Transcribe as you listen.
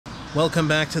Welcome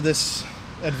back to this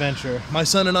adventure. My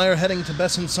son and I are heading to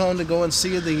Besancon to go and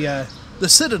see the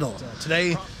Citadel.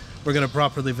 Today, we're going to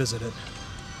properly visit it.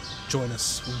 Join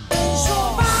us.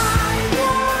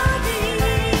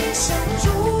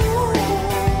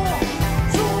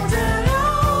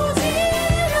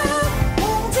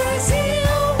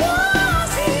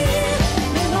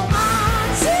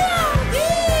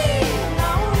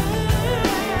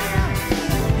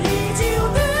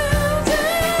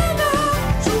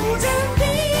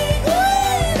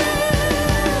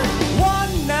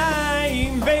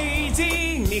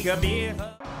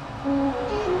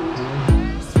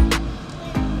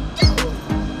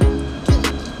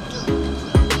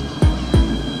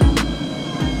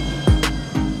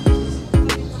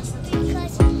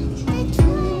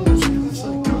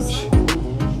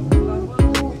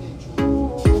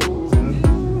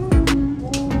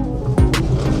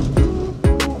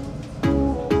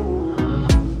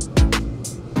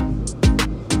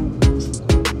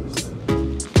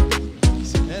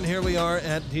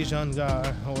 At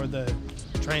Besancon, or the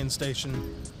train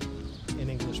station in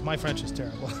English. My French is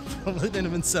terrible. Probably didn't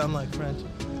even sound like French,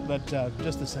 but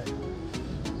just the same.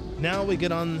 Now we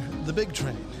get on the big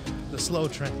train, the slow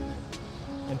train,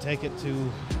 and take it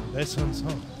to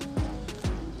Besancon.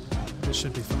 This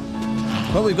should be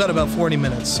fun. Well, we've got about 40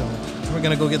 minutes, so we're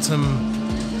gonna go get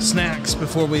some snacks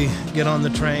before we get on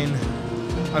the train.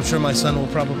 I'm sure my son will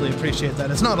probably appreciate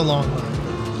that. It's not a long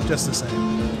line, just the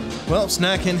same. Well,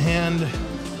 snack in hand,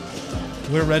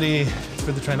 we're ready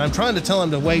for the train. I'm trying to tell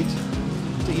him to wait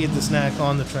to eat the snack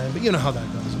on the train, but you know how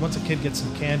that goes. Once a kid gets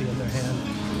some candy in their hand,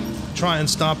 try and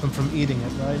stop them from eating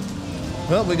it, right?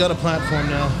 Well, we got a platform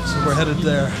now, so we're headed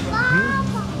there. How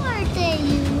are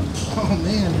you? Oh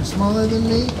man, you're smaller than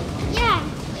me? Yeah.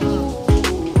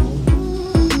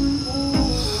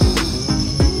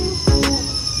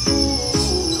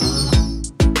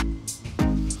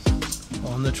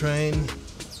 On the train.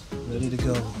 Ready to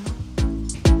go.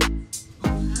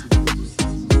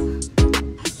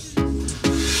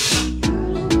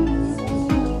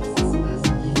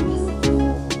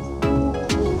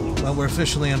 Well, we're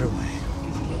officially underway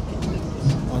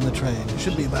on the train. It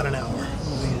should be about an hour.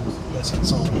 We'll be in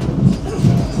Besancon.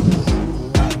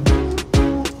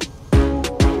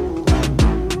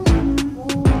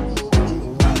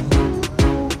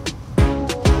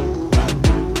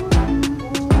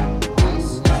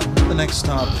 Next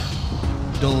stop,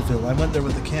 Deauville. I went there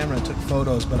with the camera and took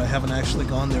photos, but I haven't actually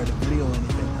gone there to video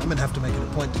anything. I'm gonna have to make it a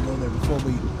point to go there before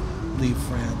we leave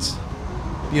France.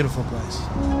 Beautiful place.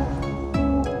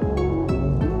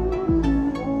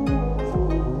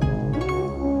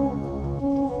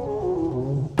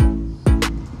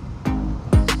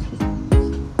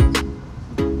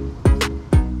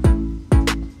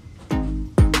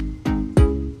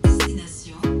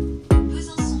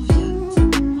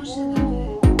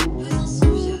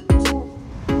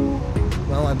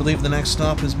 I believe the next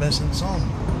stop is Besancon,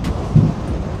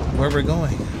 where we're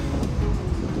going.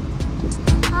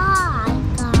 Hi,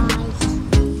 guys.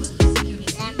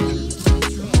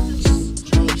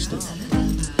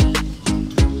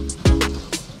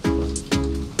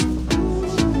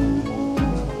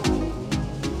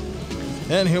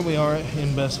 And here we are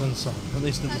in Besancon, at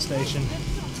least at the station.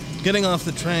 Getting off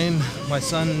the train, my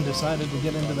son decided to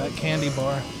get into that candy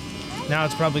bar. Now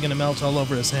it's probably going to melt all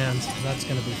over his hands. That's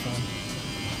going to be fun.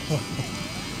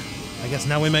 I guess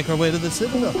now we make our way to the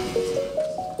Citadel.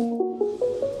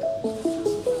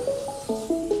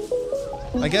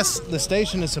 I guess the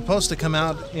station is supposed to come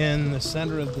out in the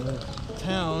center of the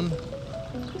town.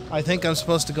 I think I'm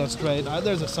supposed to go straight.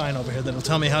 There's a sign over here that'll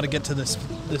tell me how to get to this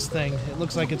thing. It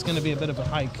looks like it's going to be a bit of a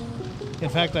hike. In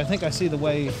fact, I think I see the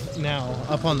way now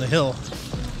up on the hill.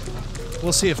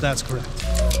 We'll see if that's correct.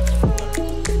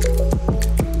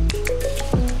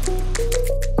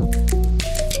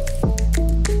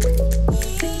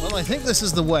 I think this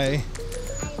is the way,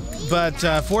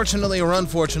 but fortunately or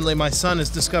unfortunately, my son has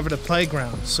discovered a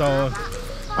playground, so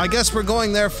I guess we're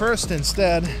going there first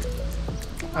instead.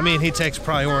 I mean, he takes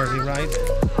priority, right?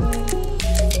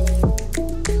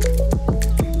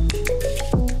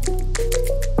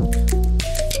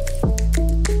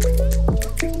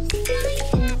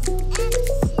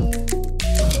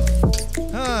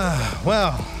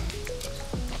 Well,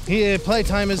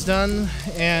 playtime is done,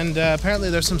 and apparently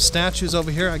there's some statues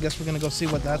over here. I guess we're gonna go see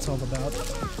what that's all about.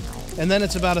 And then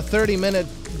it's about a 30-minute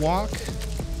walk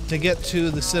to get to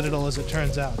the Citadel, as it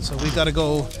turns out. So we've got to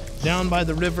go down by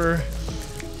the river,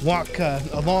 walk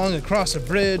along across a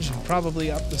bridge, and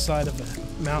probably up the side of a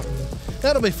mountain.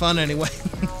 That'll be fun anyway.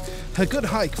 A good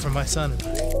hike for my son and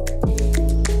I.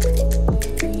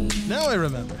 Now I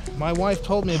remember. My wife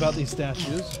told me about these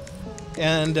statues,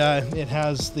 And it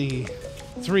has the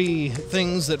 3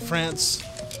 things that France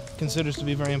considers to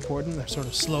be very important, their sort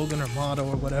of slogan or motto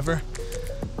or whatever.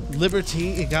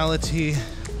 Liberty, equality,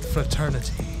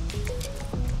 fraternity.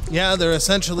 Yeah, they're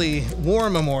essentially war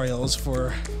memorials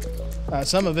for,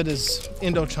 some of it is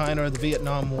Indochina or the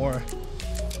Vietnam War.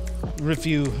 If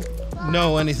you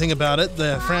know anything about it,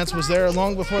 France was there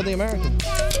long before the Americans.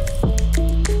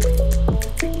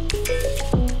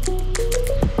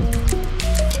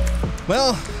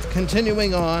 Well,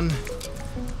 continuing on,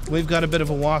 we've got a bit of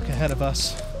a walk ahead of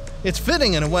us. It's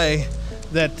fitting in a way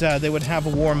that they would have a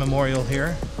war memorial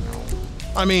here.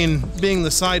 I mean, being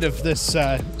the site of this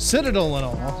Citadel and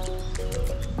all,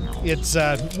 it's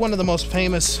one of the most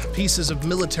famous pieces of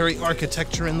military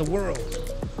architecture in the world.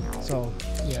 So,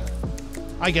 yeah,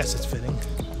 I guess it's fitting.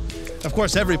 Of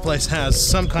course, every place has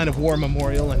some kind of war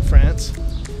memorial in France.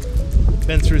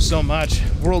 Been through so much.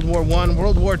 World War I,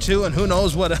 World War II, and who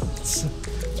knows what else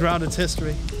throughout its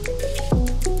history.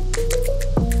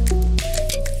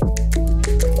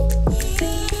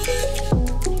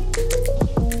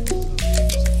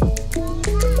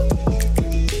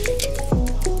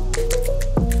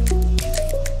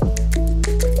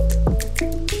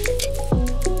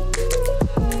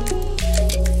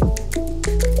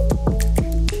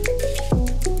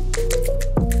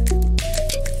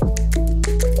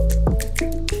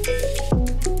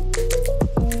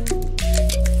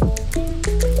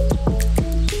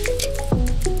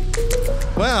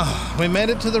 Well, we made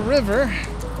it to the river,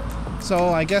 so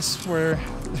I guess we're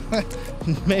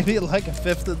maybe like a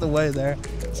fifth of the way there,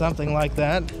 something like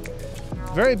that.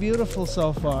 Very beautiful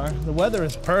so far. The weather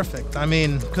is perfect. I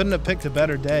mean, couldn't have picked a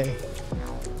better day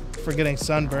for getting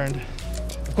sunburned.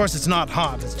 Of course, it's not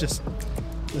hot, it's just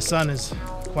the sun is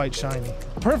quite shiny.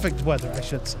 Perfect weather, I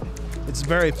should say. It's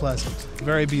very pleasant,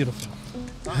 very beautiful.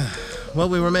 Well,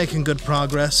 we were making good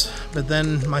progress, but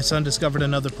then my son discovered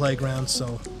another playground,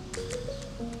 so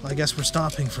I guess we're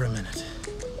stopping for a minute.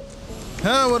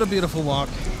 Ah, what a beautiful walk.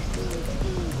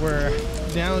 We're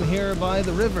down here by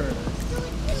the river.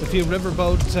 There's a few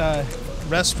riverboat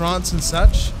restaurants and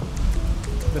such,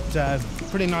 but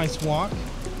pretty nice walk,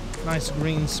 nice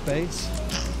green space,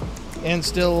 and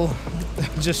still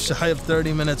just shy of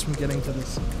 30 minutes from getting to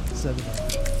this Citadel.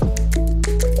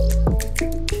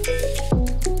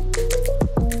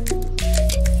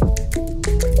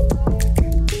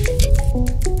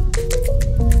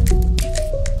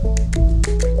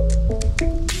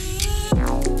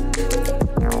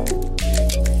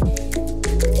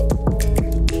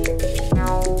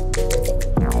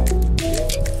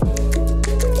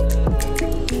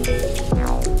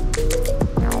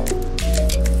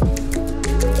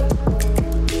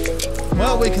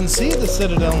 Well, we can see the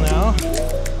Citadel now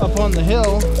up on the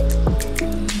hill.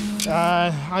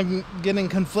 I'm getting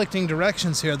conflicting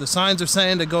directions here. The signs are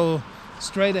saying to go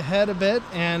straight ahead a bit,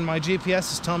 and my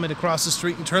GPS is telling me to cross the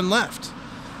street and turn left.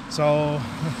 So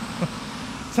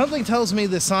something tells me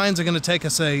the signs are going to take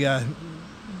us a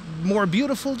more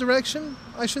beautiful direction,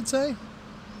 I should say.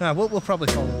 We'll probably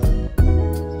follow that.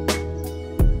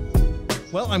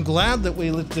 Well, I'm glad that we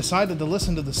decided to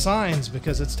listen to the signs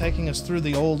because it's taking us through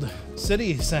the old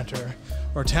city center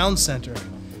or town center.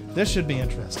 This should be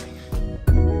interesting.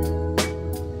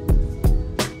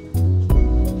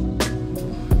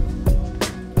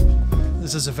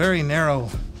 This is a very narrow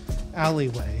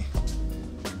alleyway.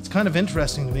 It's kind of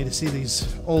interesting to me to see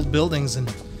these old buildings and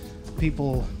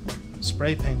people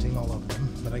spray painting all over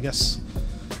them, but I guess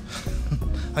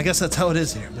that's how it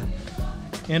is here. But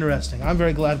interesting. I'm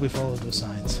very glad we followed the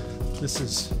signs. This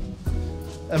is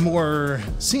a more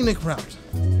scenic route.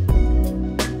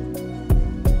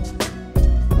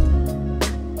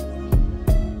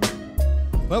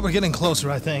 Well, we're getting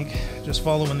closer, I think, just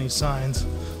following these signs.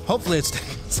 Hopefully it's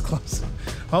taking us closer.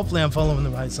 Hopefully I'm following the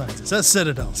right signs. It says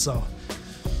Citadel, so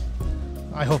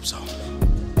I hope so.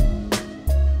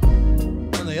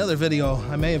 In the other video,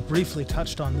 I may have briefly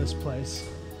touched on this place.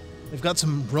 They've got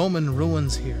some Roman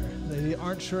ruins here. They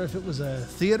aren't sure if it was a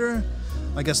theater.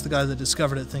 I guess the guy that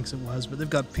discovered it thinks it was, but they've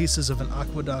got pieces of an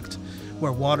aqueduct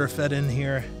where water fed in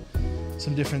here,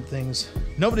 some different things.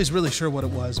 Nobody's really sure what it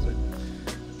was, but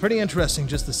pretty interesting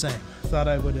just the same. Thought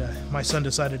I would, my son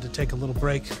decided to take a little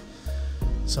break,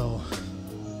 so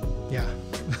yeah,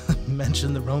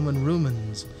 mention the Roman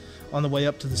ruins on the way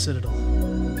up to the Citadel.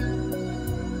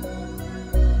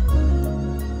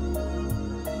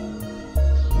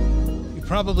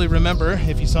 Probably remember,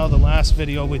 if you saw the last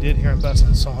video we did here in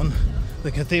Besancon,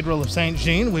 the Cathedral of St.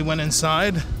 Jean. We went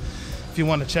inside. If you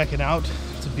want to check it out,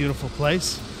 it's a beautiful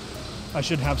place. I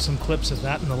should have some clips of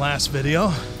that in the last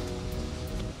video.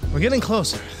 We're getting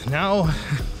closer. Now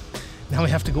Now we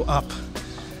have to go up.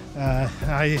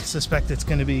 I suspect it's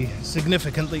going to be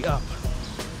significantly up.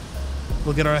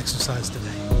 We'll get our exercise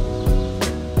today.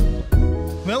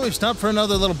 Well, we've stopped for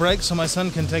another little break so my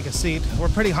son can take a seat. We're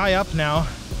pretty high up now.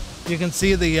 You can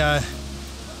see the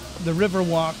river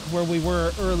walk where we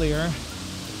were earlier,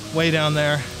 way down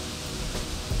there.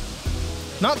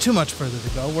 Not too much further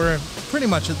to go. We're pretty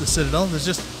much at the Citadel. There's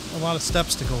just a lot of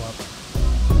steps to go up.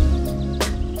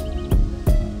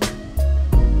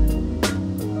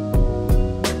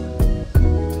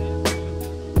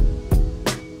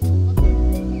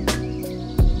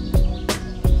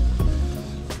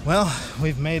 Well,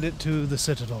 we've made it to the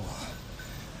Citadel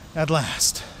at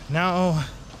last. Now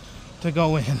to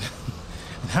go in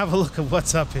and have a look at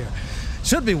what's up here.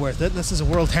 Should be worth it. This is a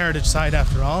World Heritage Site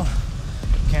after all.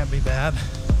 Can't be bad.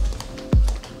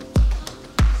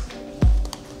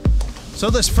 So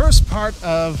this first part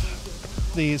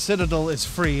of the Citadel is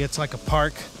free. It's like a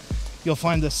park. You'll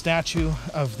find the statue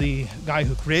of the guy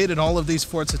who created all of these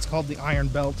forts. It's called the Iron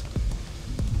Belt.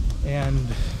 And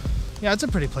yeah, it's a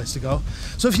pretty place to go.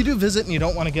 So if you do visit and you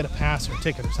don't want to get a pass or a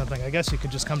ticket or something, I guess you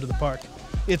could just come to the park.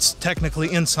 It's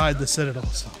technically inside the Citadel,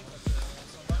 so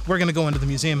we're going to go into the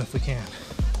museum if we can.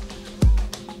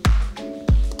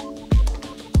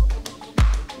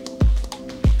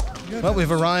 Well,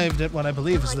 we've arrived at what I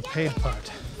believe is the paid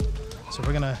part. So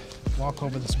we're going to walk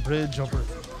over this bridge, over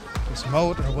this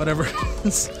moat or whatever it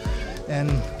is,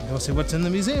 and go see what's in the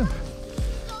museum.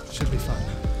 Should be fun.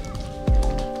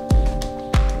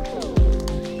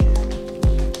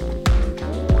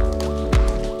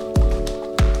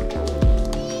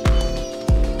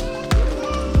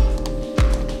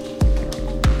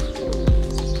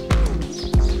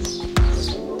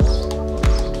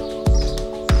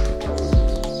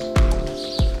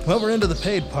 Well, we're into the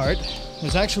paid part.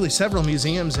 There's actually several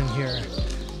museums in here.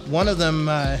 One of them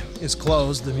is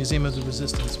closed, the Museum of the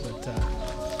Resistance, but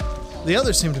the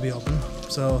others seem to be open,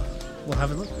 so we'll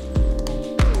have a look.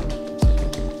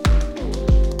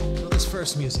 So this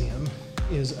first museum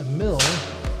is a mill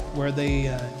where they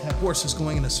have horses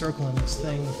going in a circle in this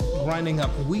thing, grinding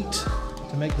up wheat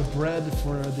to make the bread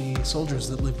for the soldiers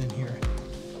that lived in here.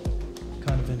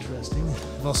 Kind of interesting.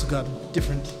 We've also got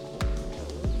different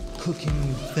cooking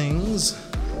things.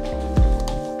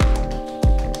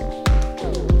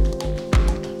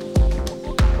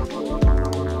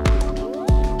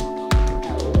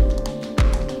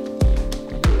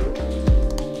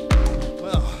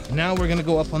 Well, now we're going to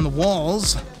go up on the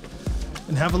walls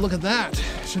and have a look at that.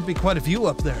 Should be quite a view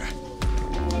up there.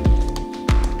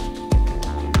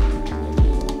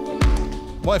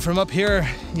 Boy, from up here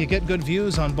you get good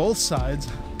views on both sides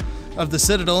of the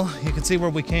Citadel. You can see where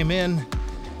we came in,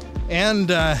 and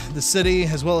the city,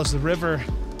 as well as the river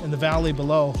and the valley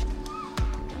below.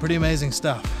 Pretty amazing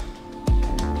stuff.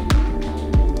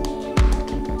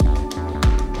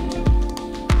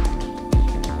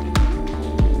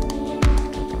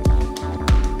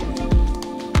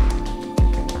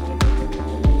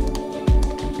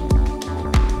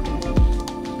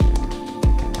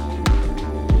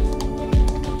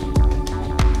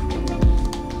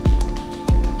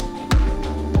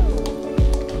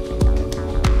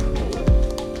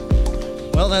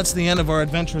 Well, that's the end of our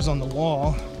adventures on the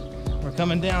wall. We're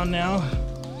coming down now.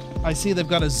 I see they've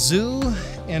got a zoo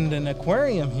and an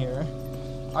aquarium here.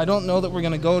 I don't know that we're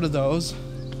going to go to those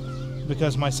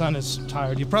because my son is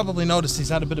tired. You probably noticed he's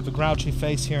had a bit of a grouchy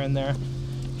face here and there.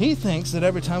 He thinks that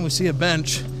every time we see a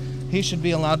bench, he should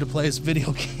be allowed to play his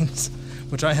video games,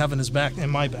 which I have in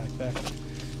my backpack.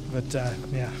 But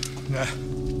yeah.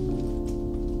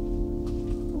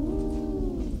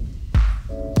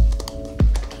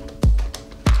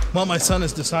 Well, my son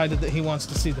has decided that he wants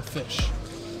to see the fish.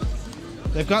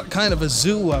 They've got kind of a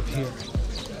zoo up here.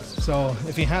 So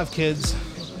if you have kids,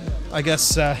 I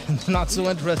guess not so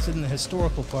interested in the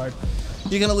historical part,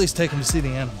 you can at least take them to see the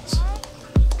animals.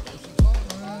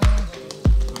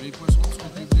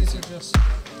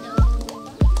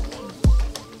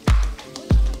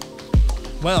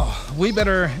 Well, we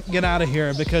better get out of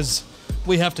here because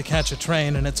we have to catch a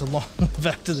train and it's a long way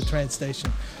back to the train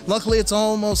station. Luckily, it's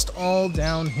almost all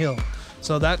downhill,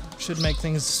 so that should make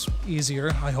things easier,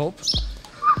 I hope.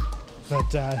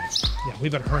 But yeah, we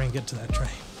better hurry and get to that train.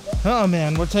 Oh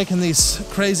man, we're taking these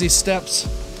crazy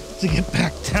steps to get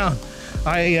back down.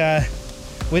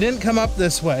 We didn't come up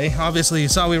this way. Obviously, you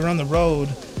saw we were on the road,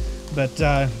 but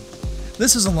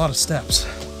this is a lot of steps.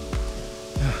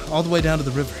 All the way down to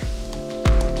the river.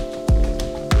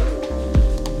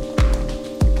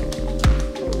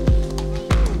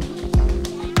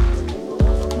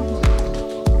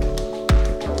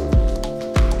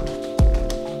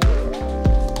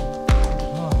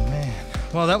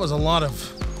 Well, that was a lot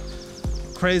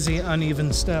of crazy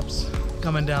uneven steps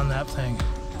coming down that thing.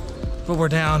 But we're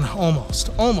down almost.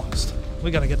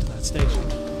 We gotta get to that station.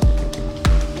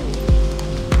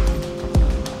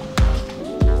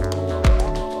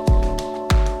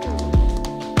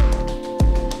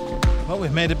 Well,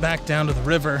 we've made it back down to the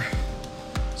river,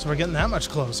 so we're getting that much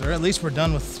closer. At least we're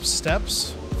done with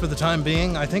steps for the time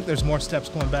being. I think there's more steps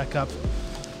going back up.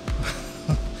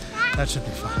 That should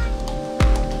be fun.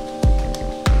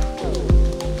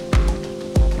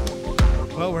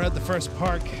 Well, we're at the first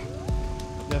park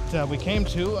that we came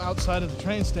to outside of the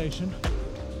train station,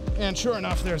 and sure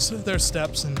enough, there's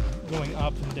steps and going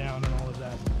up and down and all of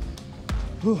that.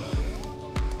 Whew.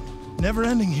 Never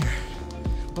ending here,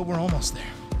 but we're almost there.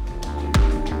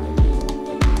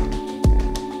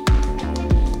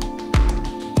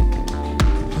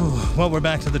 Whew. Well, we're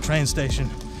back to the train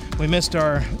station. We missed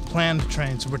our planned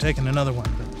train, so we're taking another one,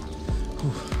 but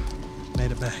whew,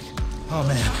 made it back. Oh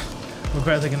man, we're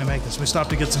barely gonna make this. We stopped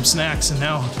to get some snacks, and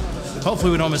now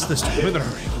hopefully we don't miss this train. We better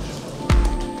hurry.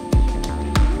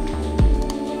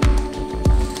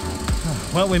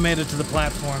 Well, we made it to the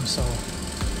platform, so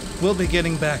we'll be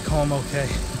getting back home okay.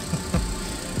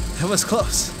 It was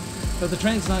close, but the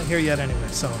train's not here yet anyway,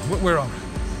 so we're all right.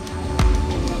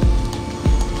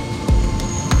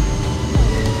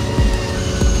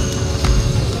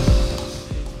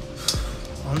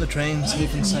 On the train,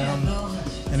 safe and sound,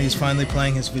 and he's finally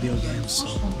playing his video games, so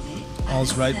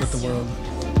all's right with the world.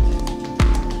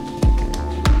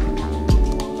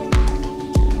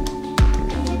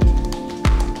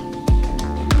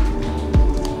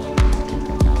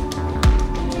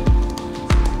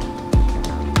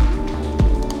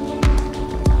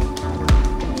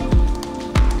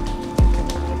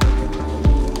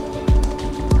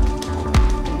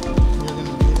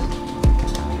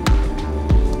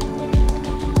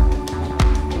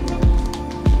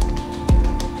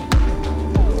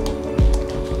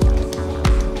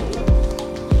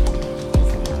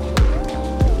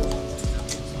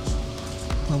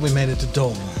 We made it to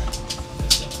Dole.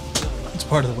 It's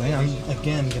part of the way. I'm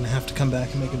again gonna have to come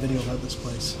back and make a video about this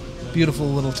place. Beautiful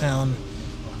little town.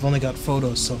 I've only got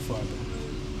photos so far,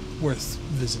 but worth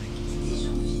visiting.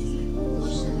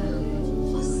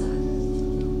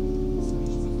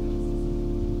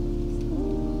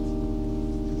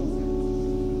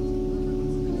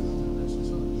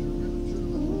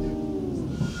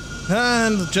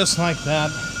 And just like that,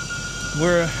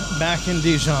 we're back in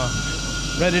Dijon.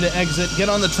 Ready to exit, get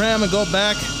on the tram and go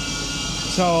back.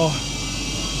 So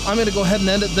I'm gonna go ahead and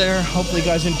end it there. Hopefully you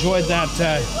guys enjoyed that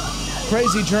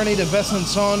crazy journey to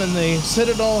Besancon and the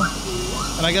Citadel.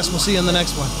 And I guess we'll see you in the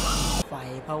next one.